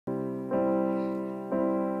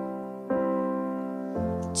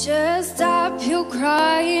Just stop your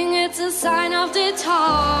crying, it's a sign of the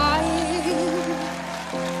time.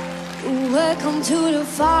 Welcome to the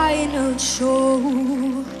final show.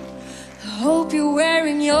 I hope you're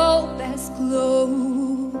wearing your best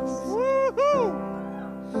clothes.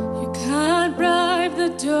 You can't bribe the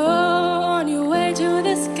door on your way to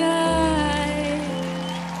the sky.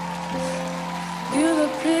 You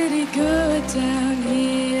look pretty good down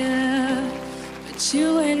here, but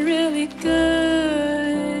you ain't really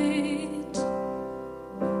good.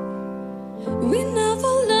 We never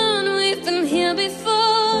learned, we've been here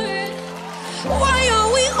before. Why are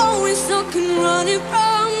we always stuck and running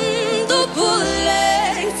from the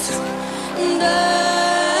bullets? The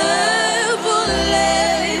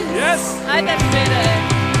bullets. Yes, I can say that.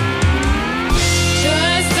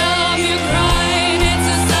 Just stop your crying, it's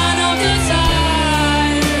a sign of the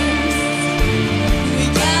times. We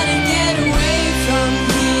gotta get away from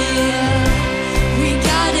here. We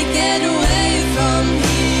gotta get away from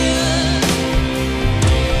here.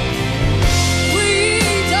 We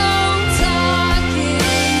don't talk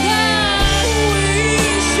enough. We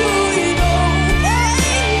should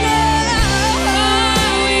open up.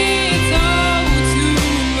 We talk too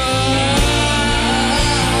much.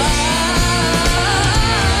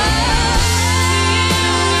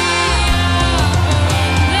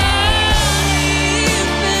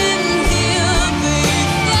 We've been here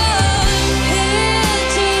before. It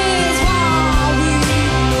is what we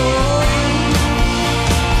know.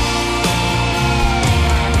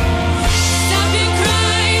 Stop your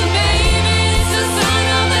crying, baby, it's a sign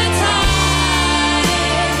of the times.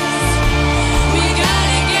 We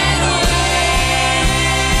gotta get away.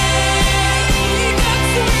 We got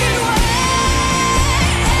to get away.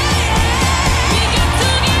 We got to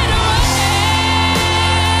get away.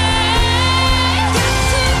 Got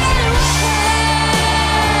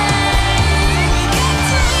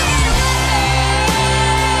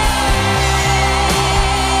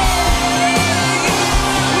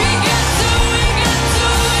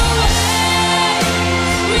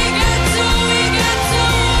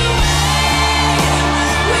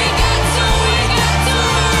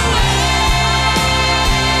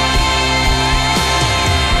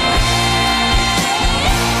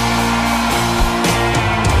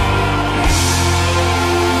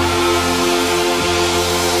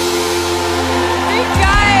to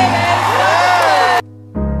get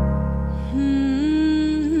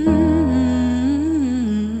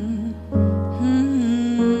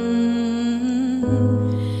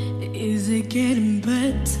Is it getting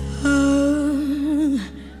better?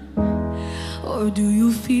 Or do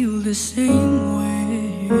you feel the same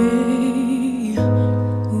way?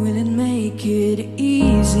 Will it make it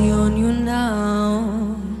easy on you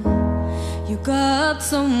now? You got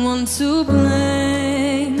someone to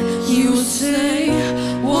blame. You say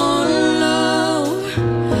one love,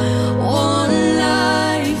 one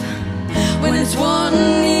life, when it's one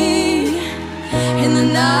need in the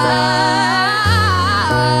night.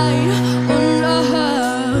 One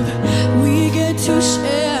love, we get to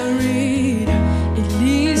share it. At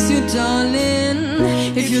least you, darling,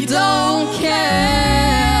 if you don't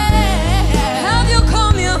care. Have you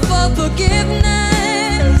come here for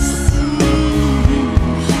forgiveness?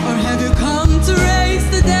 Or have you come to raise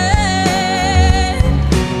the dead?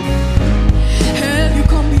 Have you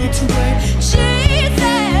come here to pray Jesus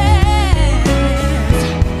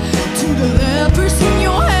to the lepers in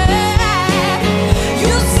your head?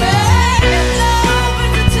 You say love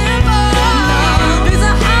is a temple. Love is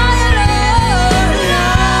a higher love.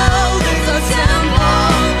 Love is a temple.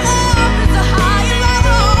 Love is a higher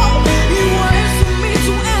love. You ask me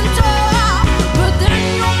to enter, but then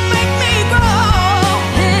you make me go,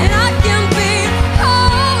 and I can be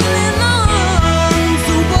holding on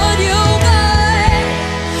to what you got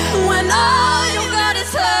when all you got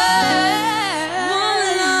is hurt. One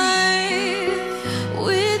life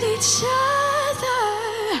with each other,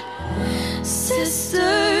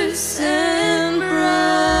 sisters and brothers.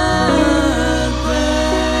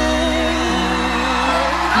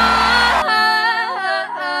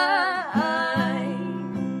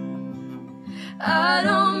 I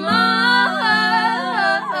don't mind.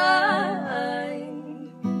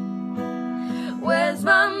 Where's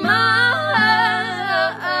my mind?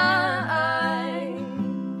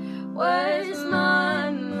 Where's my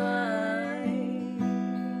mind?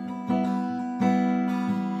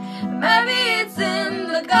 Maybe it's in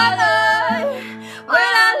the gutter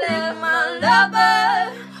where I left my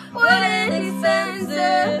lover. Wouldn't he sense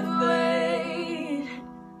it fade?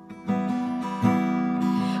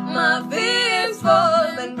 My fears for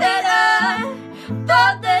vendetta.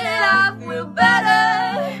 Thought that I feel better,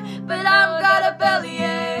 but I've got a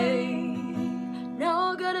bellyache.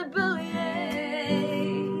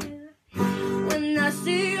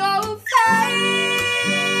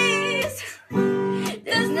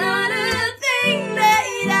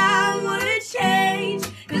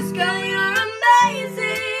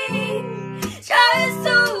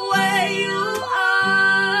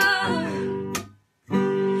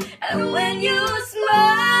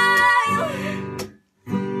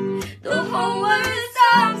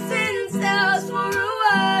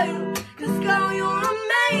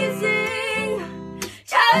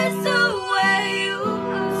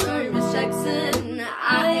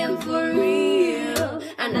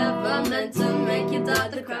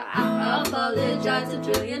 start to cry. I apologize a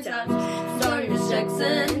trillion times. Sorry, Miss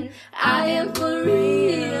Jackson, I am for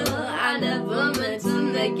real. I never meant to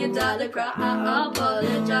make your daughter cry. I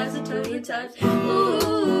apologize a trillion times.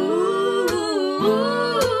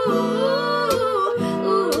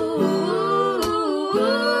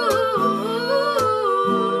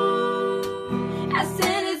 I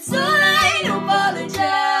said it's too late to apologize.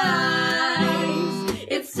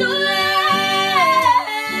 It's too late.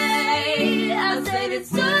 I said it's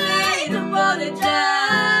too late to apologize.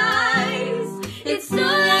 It's too late.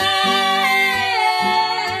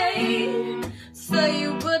 So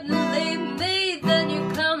you wouldn't leave me, then you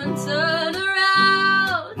come and turn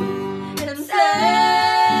around and say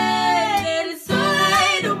it's too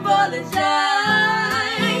late to apologize.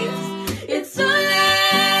 It's too late.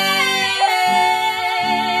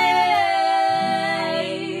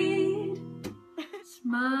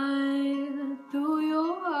 Smile though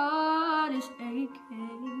your heart is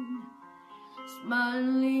aching.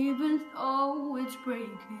 Smile even though it's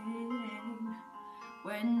breaking.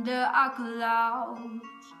 When there are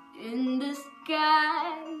clouds in the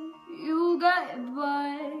sky, you get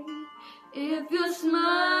by. If you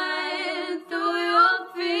smile through your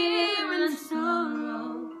fear and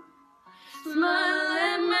sorrow, smile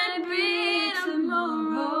and maybe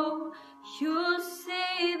tomorrow you'll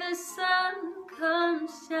see the sun come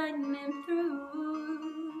shining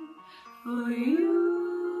through for you.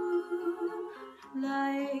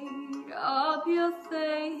 Light up your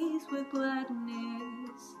face with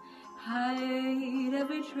gladness, hide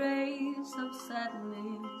every trace of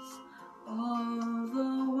sadness,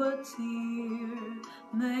 although a tear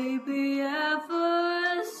may be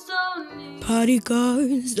ever so near. Party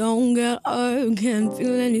girls don't get hurt, can't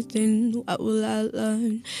feel anything. What will I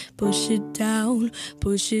learn? Push it down,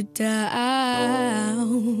 push it down.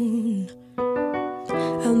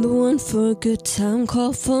 I'm the one for a good time.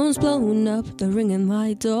 Call phones blowing up, they're ringing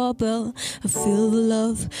my doorbell. I feel the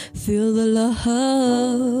love, feel the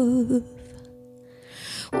love.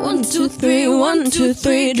 1, 2, 3, 1, 2,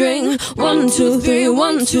 3, drink. 1, 2, 3,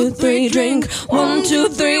 1, 2, 3, drink. 1, 2,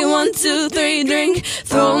 3, 1, 2, 3, drink.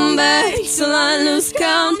 Throw 'em back till I lose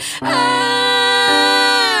count.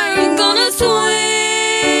 I'm gonna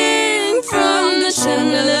swing from the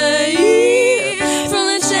chandelier, from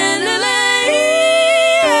the chandelier.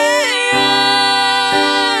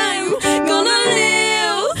 I'm gonna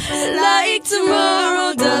live like tomorrow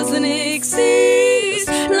doesn't exist,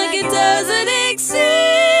 like it doesn't exist.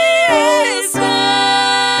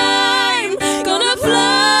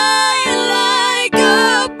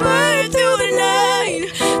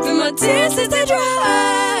 Tears as they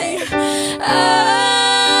dry,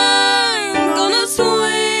 I'm gonna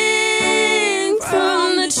swing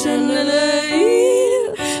from the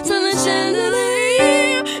chandelier, from the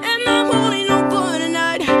chandelier. And I'm holding on for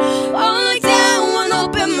tonight. I'll look down and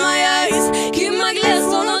open my eyes, keep my glass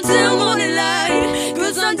on until morning light,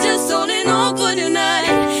 'cause I'm just holding on for tonight.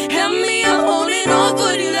 Help me, I'm holding on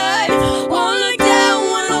for tonight. I'll look down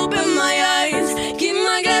and open my eyes, keep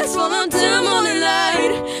my glass on until morning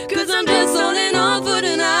light, 'cause I'm just holding on for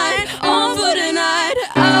tonight, on for tonight.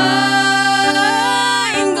 I'm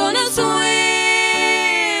gonna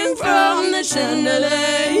swing from the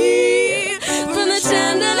chandelier, from the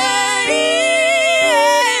chandelier.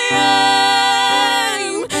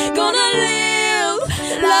 I'm gonna live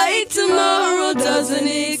like tomorrow doesn't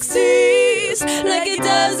exist, like it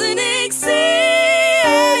doesn't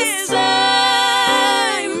exist.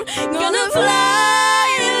 I'm gonna fly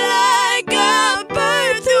like a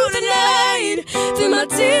bird through the night, till my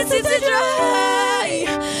tears as they dry.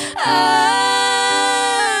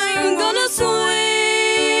 I'm gonna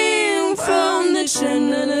swing from the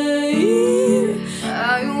chandelier.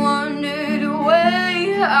 I wandered away,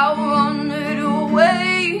 I wandered away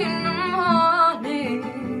in the morning.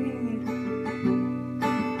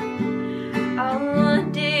 I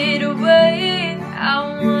wandered away, I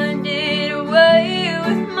wandered away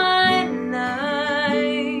with my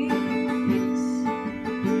nights.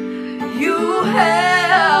 You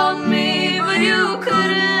held me, but you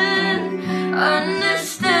couldn't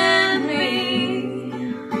understand me.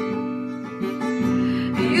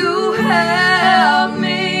 You held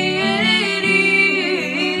me, and it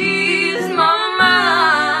eased my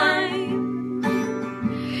mind.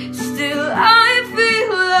 Still I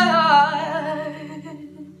feel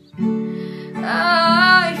lost, I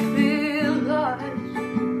feel lost.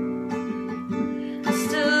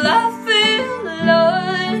 Still I feel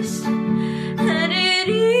lost, and it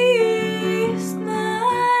eased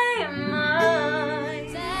my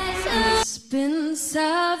mind. It's been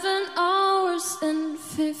 7 hours and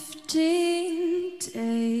 15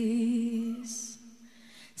 days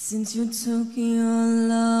since you took your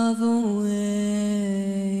love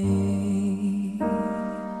away.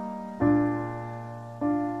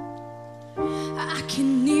 I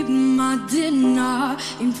can eat my dinner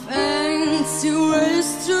in fancy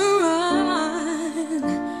restaurant,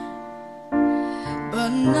 but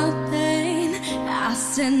nothing, I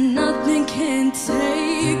said nothing can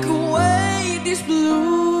take away this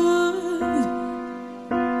blues.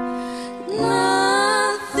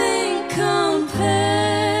 Nothing compares,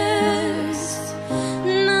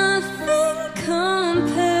 nothing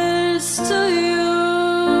compares to you.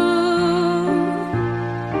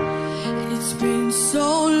 It's been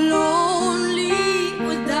so lonely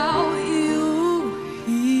without you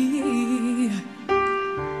here,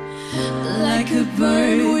 like a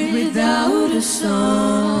bird without a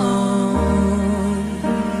song.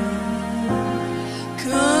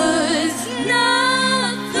 'Cause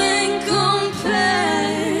nothing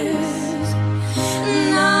compares,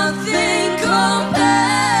 nothing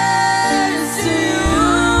compares to you.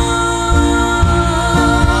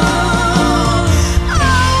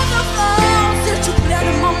 All the flowers that you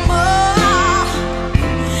planted, mama,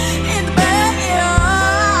 in the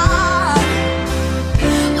backyard,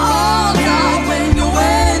 all died when you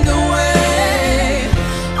went away.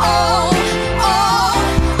 Oh, oh,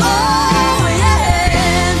 oh, yeah.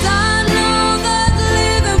 And I know that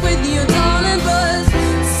living with you, darling, was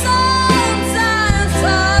sometimes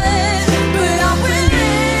hard, but I'm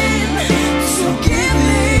willing to give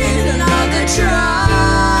it another try.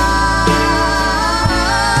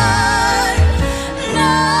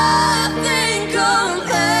 Nothing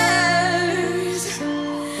compares,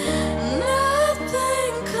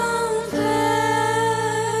 nothing compares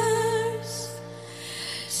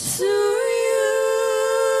to you.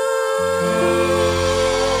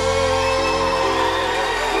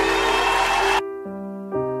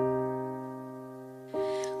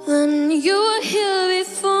 When you were here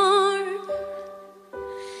before,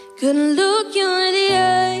 couldn't look you in the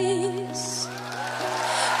eyes.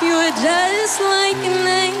 You were just like an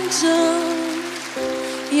angel.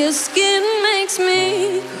 Your skin makes me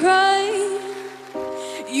cry.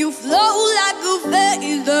 You flow like a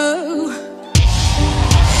feather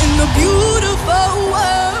in the beautiful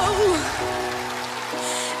world.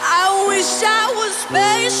 I wish I was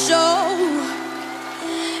special.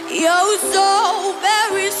 You're so